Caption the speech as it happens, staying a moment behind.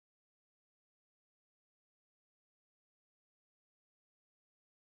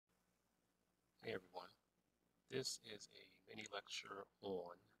Hey everyone, this is a mini lecture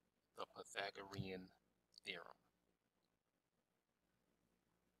on the Pythagorean theorem.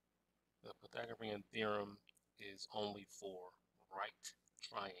 The Pythagorean theorem is only for right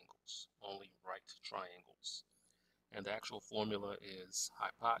triangles, only right triangles. And the actual formula is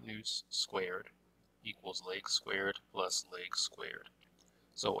hypotenuse squared equals leg squared plus leg squared.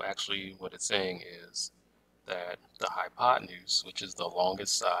 So actually what it's saying is that the hypotenuse, which is the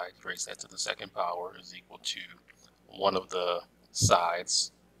longest side, raise that to the second power, is equal to one of the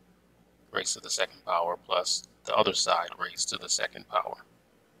sides raised to the second power plus the other side raised to the second power.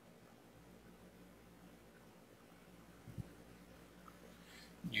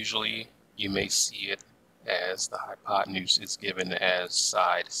 Usually you may see it as the hypotenuse is given as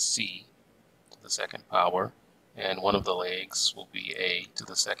side C to the second power, and one of the legs will be A to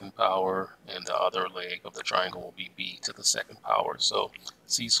the second power, and the other leg of the triangle will be B to the second power. So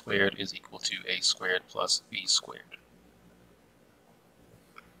C squared is equal to A squared plus B squared.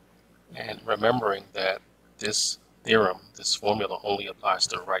 And remembering that this theorem, this formula only applies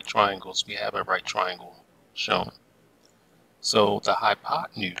to right triangles, we have a right triangle shown. So the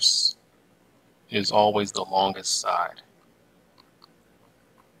hypotenuse is always the longest side.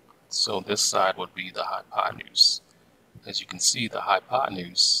 So this side would be the hypotenuse. As you can see, the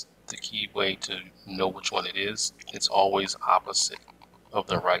hypotenuse, the key way to know which one it is, it's always opposite of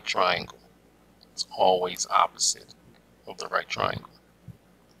the right triangle. It's always opposite of the right triangle.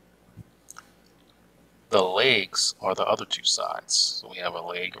 The legs are the other two sides. So we have a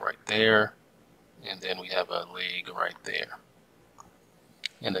leg right there, and then we have a leg right there.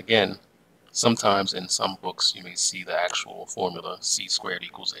 And again, sometimes in some books you may see the actual formula, C squared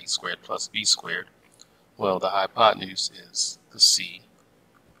equals A squared plus B squared. Well, the hypotenuse is the C,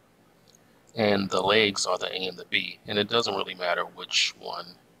 and the legs are the A and the B, and it doesn't really matter which one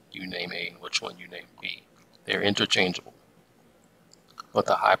you name A and which one you name B. They're interchangeable. But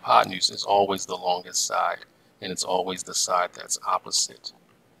the hypotenuse is always the longest side, and it's always the side that's opposite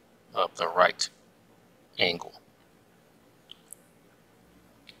of the right angle.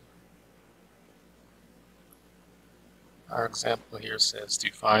 Our example here says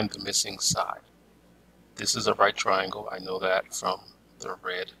to find the missing side. This is a right triangle. I know that from the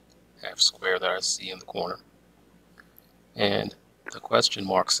red half square that I see in the corner. And the question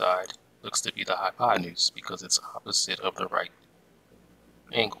mark side looks to be the hypotenuse because it's opposite of the right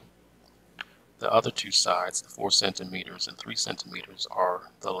angle. The other two sides, the 4 centimeters and 3 centimeters, are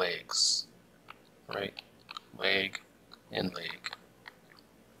the legs, right? Leg and leg.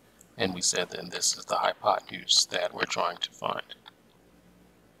 And we said then this is the hypotenuse that we're trying to find.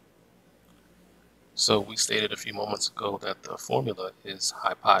 So we stated a few moments ago that the formula is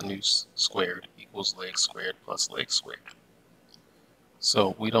hypotenuse squared equals leg squared plus leg squared.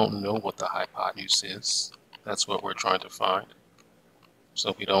 So we don't know what the hypotenuse is. That's what we're trying to find.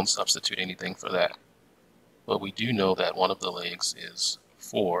 So we don't substitute anything for that. But we do know that one of the legs is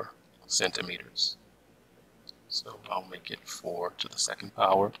 4 centimeters. So I'll make it 4 to the second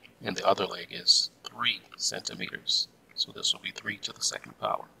power, and the other leg is 3 centimeters. So this will be 3 to the second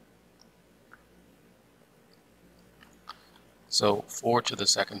power. So 4 to the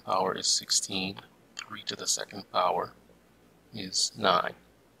second power is 16, 3 to the second power is 9.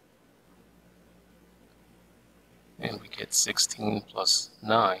 And we get 16 plus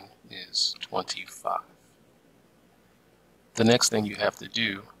 9 is 25. The next thing you have to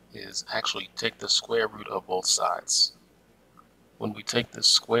do is actually take the square root of both sides. When we take the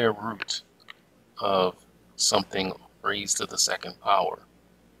square root of something raised to the second power,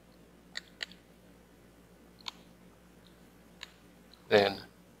 then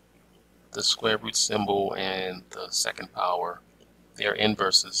the square root symbol and the second power, they're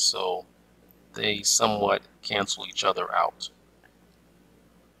inverses, so they somewhat cancel each other out.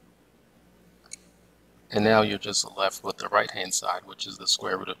 And now you're just left with the right-hand side, which is the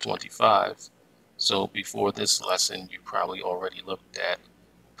square root of 25. So before this lesson, you probably already looked at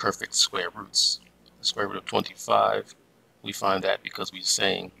perfect square roots. The square root of 25, we find that because we're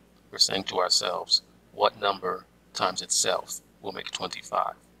saying to ourselves, what number times itself will make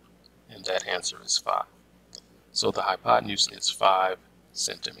 25? And that answer is 5. So the hypotenuse is 5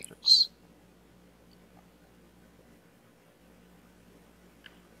 centimeters.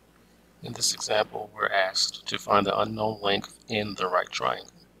 In this example, we're asked to find the unknown length in the right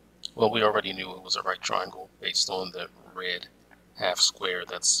triangle. Well, we already knew it was a right triangle based on the red half square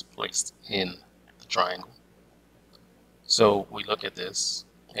that's placed in the triangle. So we look at this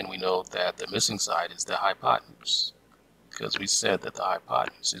and we know that the missing side is the hypotenuse, because we said that the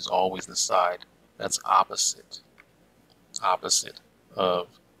hypotenuse is always the side that's opposite of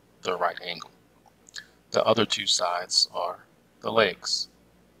the right angle. The other two sides are the legs.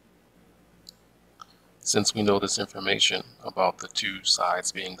 Since we know this information about the two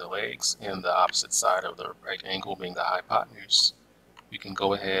sides being the legs and the opposite side of the right angle being the hypotenuse, we can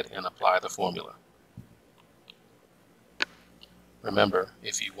go ahead and apply the formula. Remember,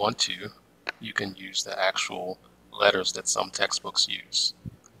 if you want to, you can use the actual letters that some textbooks use.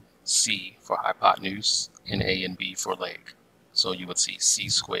 C for hypotenuse and A and B for leg. So you would see C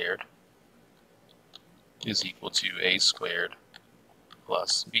squared is equal to A squared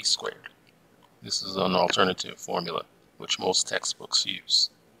plus B squared. This is an alternative formula which most textbooks use.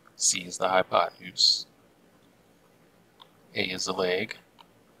 C is the hypotenuse, A is the leg,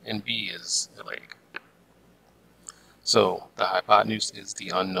 and B is the leg. So the hypotenuse is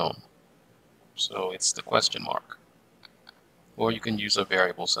the unknown. So it's the question mark. Or you can use a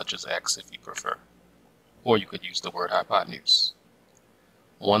variable such as x if you prefer. Or you could use the word hypotenuse.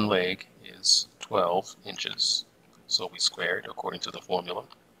 One leg is 12 inches, so we square it according to the formula.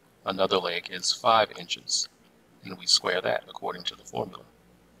 Another leg is 5 inches, and we square that according to the formula.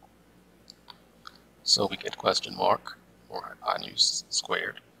 So we get question mark, or hypotenuse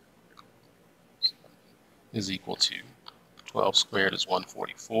squared, is equal to 12 squared is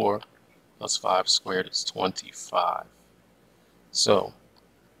 144, plus 5 squared is 25. So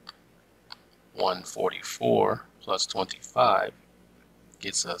 144 plus 25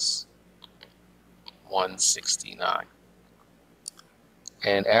 gets us 169.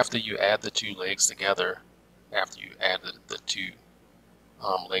 And after you add the two legs together, after you add the two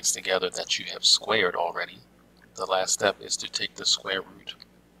legs together that you have squared already, the last step is to take the square root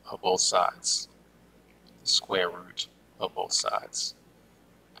of both sides. The square root of both sides.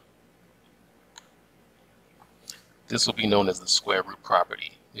 This will be known as the square root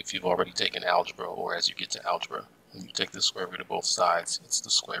property if you've already taken algebra or as you get to algebra. When you take the square root of both sides, it's the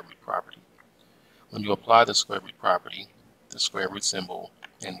square root property. When you apply the square root property, the square root symbol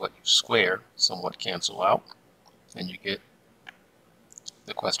and what you square somewhat cancel out, and you get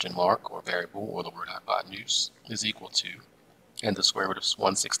the question mark or variable or the word hypotenuse is equal to, and the square root of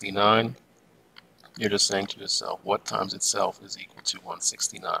 169, you're just saying to yourself, what times itself is equal to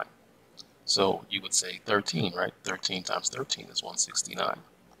 169? So you would say 13, right? 13 times 13 is 169.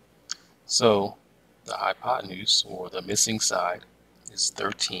 So the hypotenuse, or the missing side, is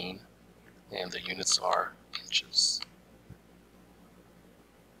 13, and the units are inches.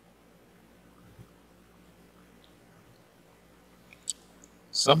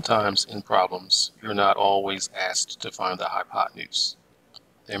 Sometimes in problems, you're not always asked to find the hypotenuse.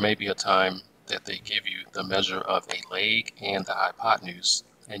 There may be a time that they give you the measure of a leg and the hypotenuse,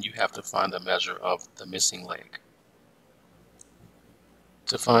 and you have to find the measure of the missing leg.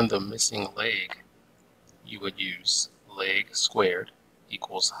 To find the missing leg, you would use leg squared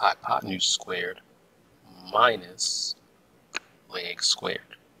equals hypotenuse squared minus leg squared.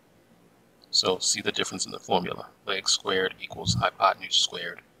 So see the difference in the formula. Leg squared equals hypotenuse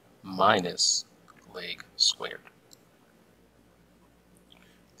squared minus leg squared.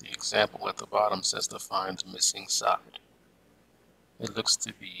 The example at the bottom says to find missing side. It looks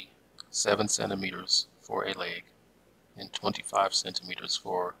to be 7 centimeters for a leg and 25 centimeters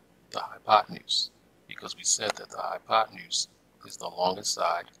for the hypotenuse, because we said that the hypotenuse is the longest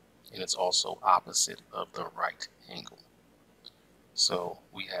side and it's also opposite of the right angle. So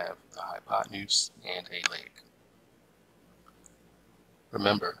we have the hypotenuse and a leg.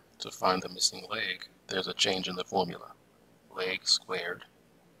 Remember, to find the missing leg, there's a change in the formula. Leg squared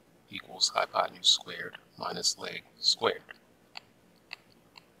equals hypotenuse squared minus leg squared.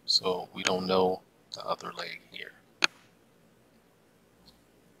 So we don't know the other leg here.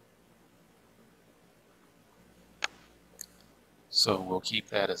 So we'll keep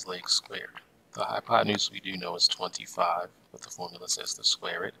that as leg squared. The hypotenuse we do know is 25, but the formula says to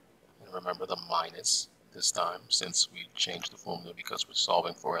square it. And remember the minus this time, since we changed the formula because we're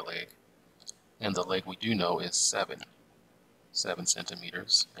solving for a leg. And the leg we do know is 7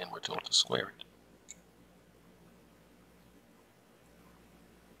 centimeters, and we're told to square it.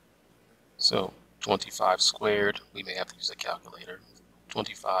 So 25 squared, we may have to use a calculator.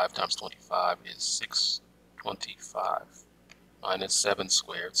 25 times 25 is 625. Minus 7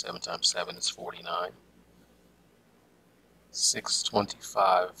 squared, 7 times 7 is 49.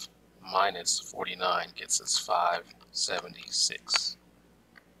 625 minus 49 gets us 576.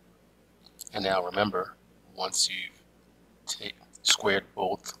 And now remember, once you've squared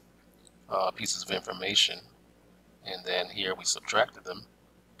both pieces of information, and then here we subtracted them,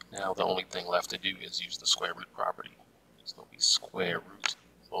 now the only thing left to do is use the square root property. So we square root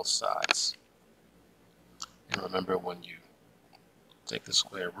both sides. And remember, when you take the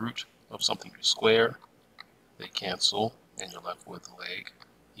square root of something you square, They cancel, and you're left with leg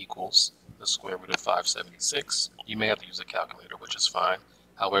equals the square root of 576. You may have to use a calculator, which is fine.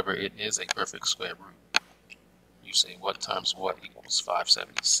 However, it is a perfect square root. You say what times what equals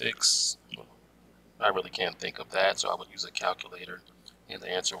 576. I really can't think of that, so I would use a calculator, and the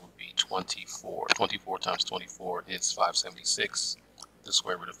answer would be 24. 24 times 24 is 576. The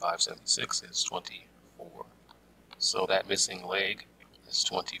square root of 576 is 24. So that missing leg is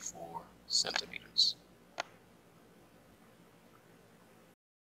 24 centimeters.